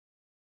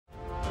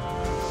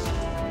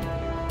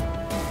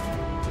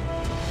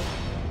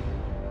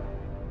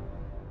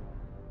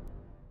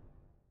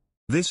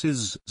This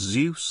is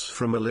Zeus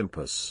from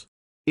Olympus.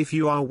 If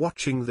you are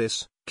watching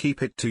this,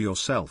 keep it to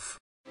yourself.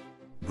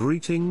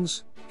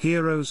 Greetings,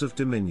 heroes of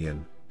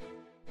Dominion.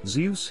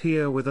 Zeus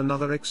here with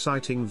another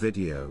exciting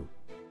video.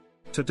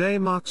 Today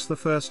marks the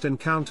first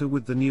encounter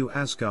with the new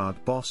Asgard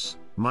boss,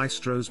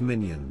 Maestro's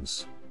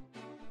minions.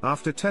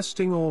 After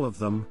testing all of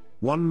them,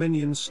 one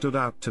minion stood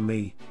out to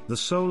me, the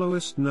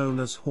soloist known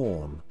as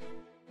Horn.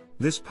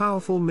 This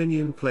powerful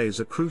minion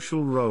plays a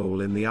crucial role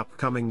in the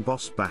upcoming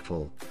boss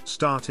battle,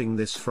 starting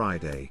this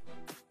Friday.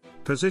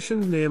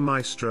 Positioned near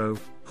Maestro,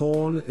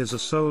 Horn is a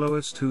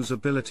soloist whose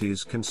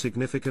abilities can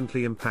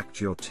significantly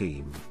impact your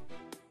team.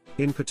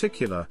 In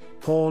particular,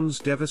 Horn's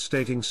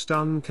devastating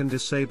stun can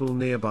disable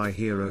nearby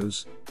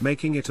heroes,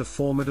 making it a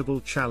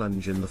formidable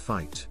challenge in the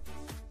fight.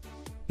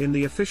 In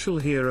the official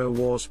Hero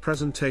Wars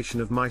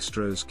presentation of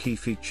Maestro's key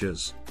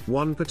features,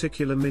 one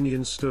particular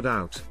minion stood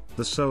out,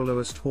 the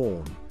Soloist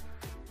Horn.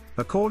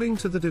 According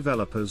to the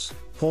developers,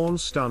 Horn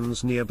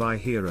stuns nearby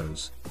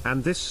heroes,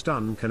 and this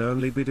stun can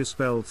only be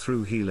dispelled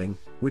through healing,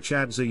 which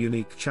adds a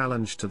unique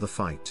challenge to the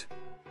fight.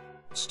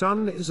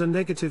 Stun is a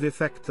negative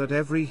effect that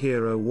every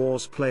Hero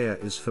Wars player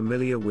is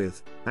familiar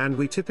with, and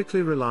we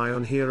typically rely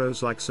on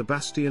heroes like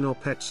Sebastian or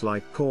pets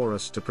like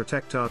Khorus to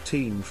protect our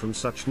team from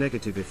such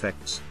negative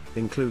effects,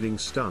 including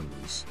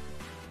stuns.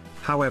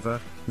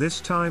 However, this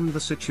time the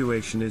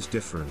situation is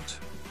different.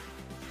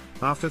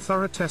 After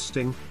thorough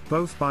testing,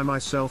 both by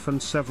myself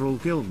and several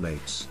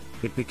guildmates,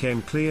 it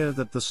became clear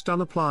that the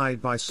stun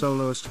applied by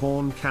Soloist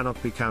Horn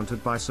cannot be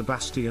countered by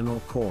Sebastian or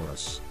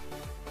Khorus.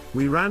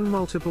 We ran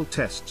multiple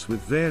tests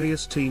with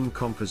various team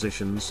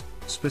compositions,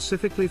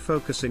 specifically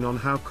focusing on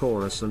how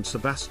Khorus and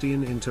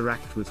Sebastian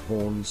interact with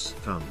Horn's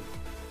stun.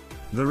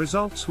 The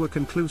results were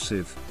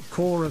conclusive.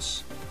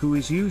 Khorus, who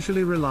is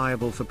usually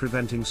reliable for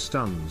preventing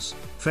stuns,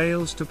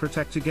 fails to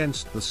protect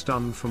against the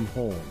stun from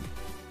Horn.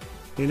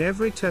 In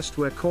every test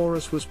where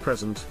Khorus was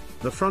present,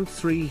 the front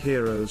three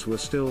heroes were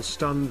still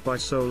stunned by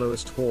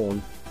Soloist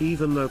Horn,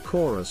 even though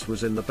Khorus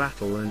was in the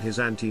battle and his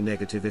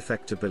anti-negative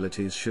effect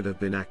abilities should have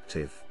been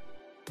active.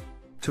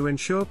 To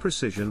ensure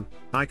precision,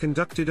 I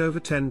conducted over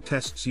 10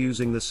 tests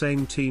using the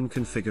same team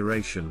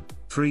configuration,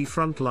 3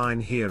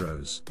 frontline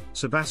heroes,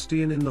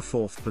 Sebastian in the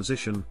 4th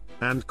position,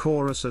 and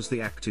Khorus as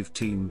the active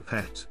team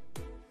pet.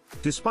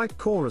 Despite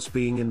Khorus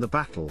being in the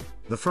battle,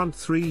 the front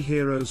 3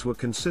 heroes were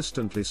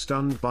consistently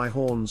stunned by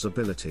Horn's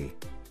ability.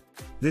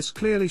 This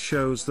clearly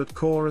shows that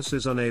Khorus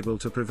is unable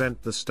to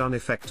prevent the stun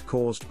effect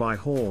caused by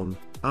Horn,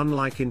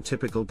 unlike in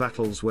typical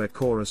battles where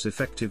Khorus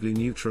effectively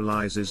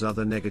neutralizes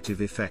other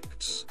negative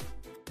effects.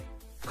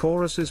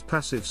 Khorus's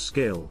passive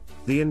skill,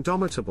 the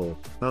Indomitable,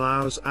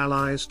 allows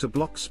allies to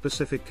block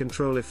specific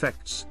control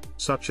effects,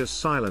 such as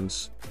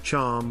silence,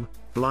 charm,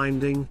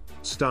 blinding,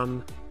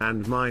 stun,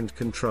 and mind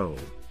control.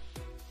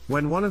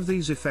 When one of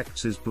these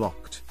effects is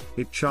blocked,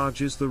 it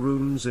charges the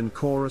runes in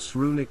Khorus'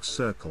 runic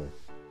circle.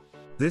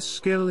 This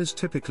skill is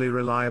typically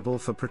reliable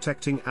for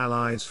protecting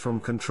allies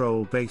from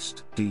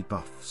control-based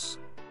debuffs.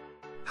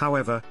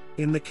 However,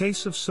 in the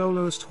case of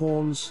Soloist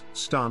Horn's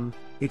stun,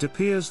 it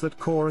appears that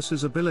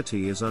Khorus's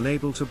ability is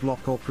unable to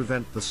block or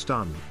prevent the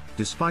stun,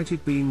 despite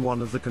it being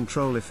one of the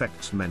control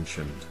effects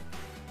mentioned.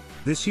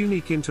 This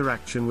unique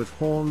interaction with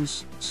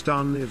Horn's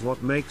stun is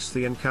what makes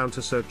the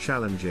encounter so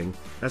challenging,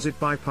 as it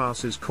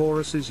bypasses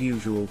Khorus's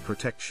usual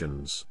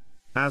protections.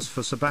 As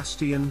for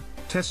Sebastian,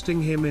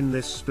 testing him in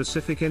this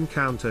specific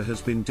encounter has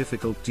been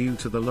difficult due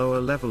to the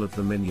lower level of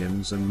the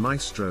minions and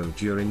Maestro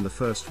during the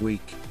first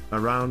week,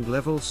 around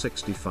level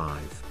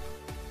 65.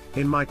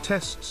 In my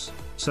tests,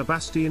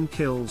 Sebastian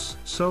kills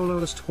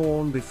Soloist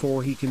Horn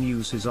before he can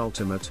use his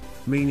ultimate,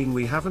 meaning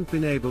we haven't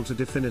been able to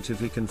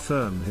definitively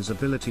confirm his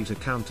ability to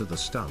counter the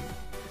stun.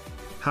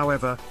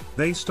 However,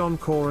 based on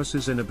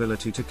Khorus's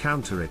inability to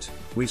counter it,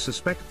 we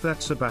suspect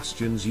that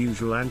Sebastian's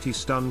usual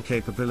anti-stun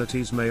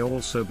capabilities may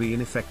also be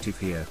ineffective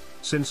here,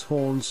 since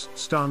Horn's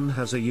stun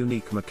has a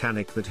unique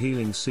mechanic that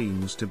healing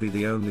seems to be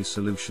the only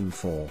solution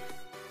for.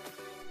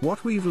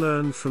 What we've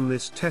learned from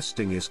this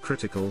testing is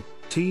critical.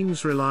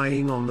 Teams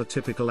relying on the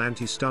typical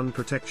anti-stun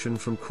protection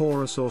from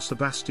Khorus or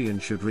Sebastian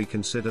should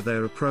reconsider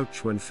their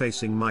approach when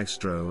facing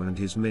Maestro and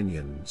his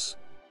minions.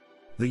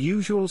 The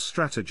usual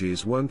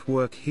strategies won't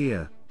work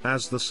here,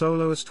 as the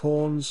Soloist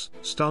Horn's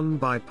stun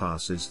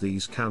bypasses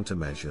these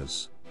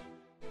countermeasures.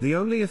 The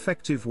only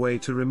effective way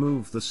to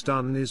remove the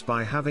stun is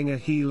by having a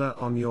healer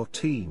on your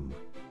team.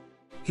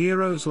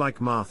 Heroes like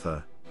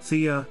Martha,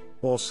 Thea,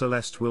 or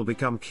Celeste will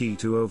become key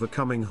to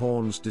overcoming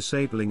Horn's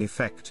disabling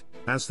effect,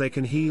 as they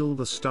can heal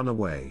the stun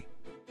away.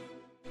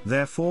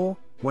 Therefore,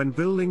 when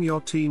building your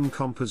team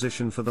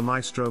composition for the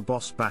Maestro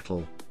boss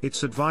battle,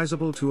 it's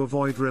advisable to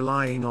avoid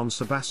relying on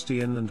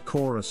Sebastian and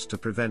Khorus to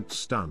prevent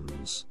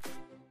stuns.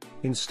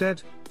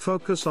 Instead,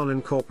 focus on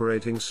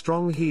incorporating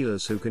strong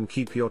healers who can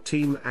keep your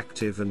team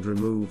active and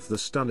remove the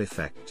stun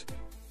effect.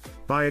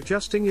 By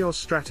adjusting your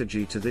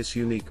strategy to this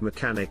unique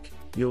mechanic,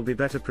 you'll be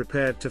better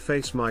prepared to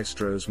face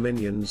Maestro's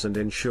minions and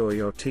ensure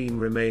your team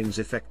remains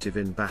effective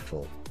in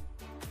battle.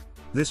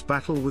 This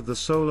battle with the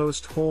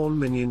Soloist Horn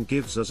minion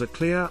gives us a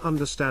clear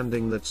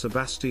understanding that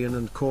Sebastian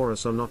and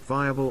Khorus are not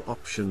viable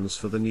options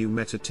for the new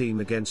meta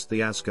team against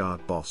the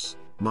Asgard boss,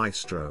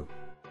 Maestro.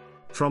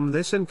 From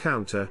this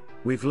encounter,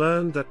 we've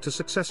learned that to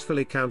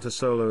successfully counter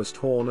Soloist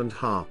Horn and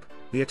Harp,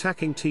 the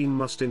attacking team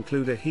must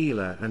include a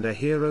healer and a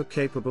hero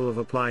capable of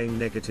applying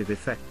negative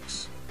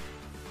effects.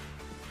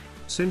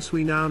 Since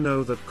we now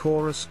know that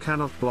Khorus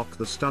cannot block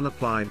the stun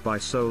applied by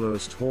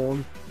Soloist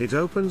Horn, it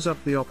opens up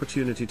the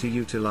opportunity to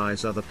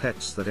utilize other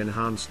pets that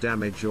enhance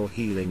damage or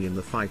healing in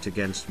the fight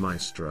against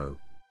Maestro.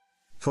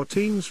 For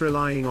teams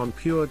relying on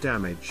pure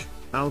damage,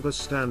 Olympus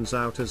stands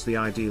out as the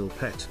ideal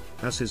pet,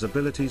 as his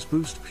abilities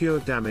boost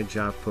pure damage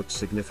output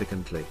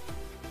significantly.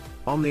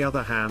 On the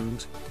other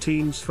hand,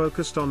 teams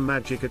focused on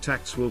magic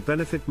attacks will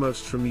benefit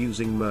most from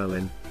using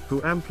Merlin,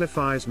 who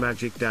amplifies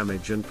magic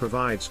damage and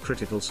provides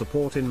critical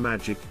support in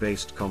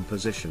magic-based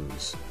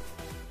compositions.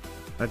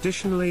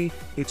 Additionally,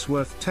 it's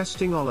worth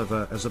testing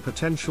Oliver as a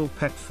potential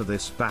pet for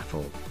this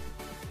battle.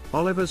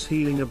 Oliver's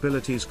healing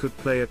abilities could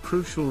play a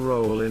crucial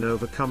role in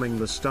overcoming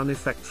the stun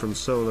effect from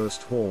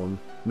Soloist Horn,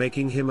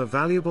 making him a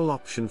valuable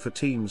option for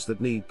teams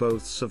that need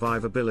both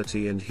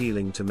survivability and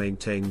healing to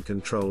maintain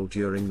control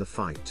during the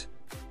fight.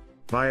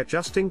 By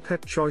adjusting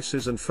pet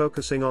choices and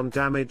focusing on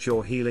damage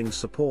or healing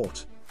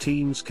support,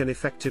 teams can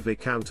effectively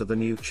counter the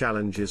new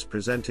challenges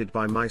presented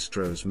by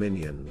Maestro's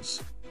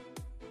minions.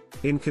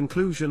 In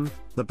conclusion,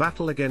 the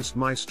battle against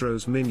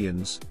Maestro's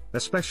minions,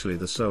 especially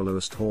the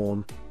Soloist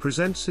Horn,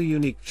 presents a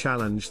unique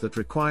challenge that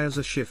requires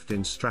a shift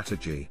in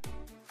strategy.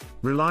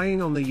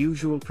 Relying on the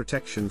usual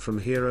protection from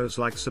heroes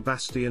like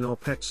Sebastian or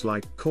pets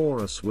like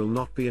Khorus will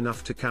not be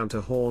enough to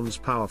counter Horn's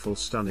powerful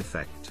stun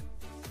effect.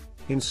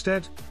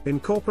 Instead,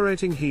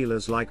 incorporating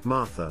healers like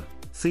Martha,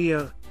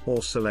 Thea,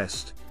 or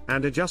Celeste,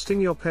 and adjusting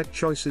your pet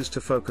choices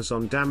to focus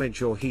on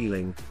damage or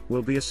healing,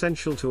 will be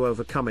essential to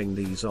overcoming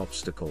these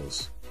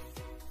obstacles.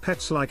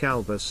 Pets like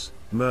Olympus,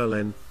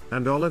 Merlin,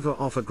 and Oliver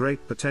offer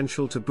great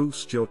potential to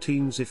boost your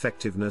team's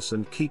effectiveness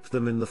and keep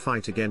them in the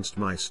fight against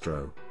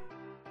Maestro.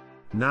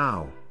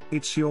 Now,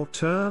 it's your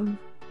turn?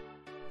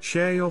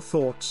 Share your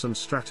thoughts and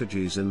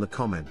strategies in the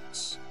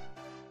comments.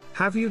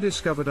 Have you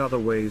discovered other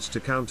ways to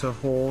counter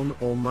Horn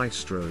or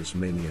Maestro's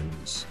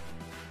minions?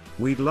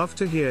 We'd love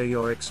to hear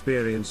your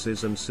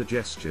experiences and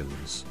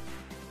suggestions.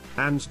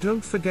 And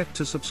don't forget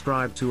to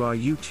subscribe to our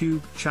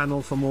YouTube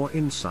channel for more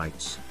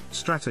insights,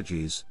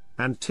 strategies,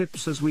 and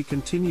tips as we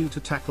continue to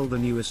tackle the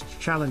newest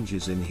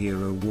challenges in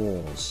Hero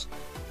Wars.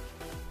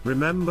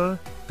 Remember,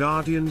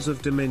 Guardians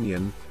of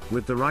Dominion,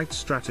 with the right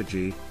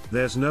strategy,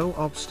 there's no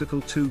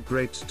obstacle too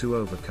great to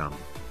overcome.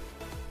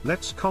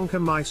 Let's conquer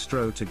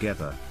Maestro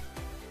together.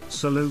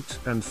 Salute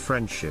and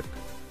friendship.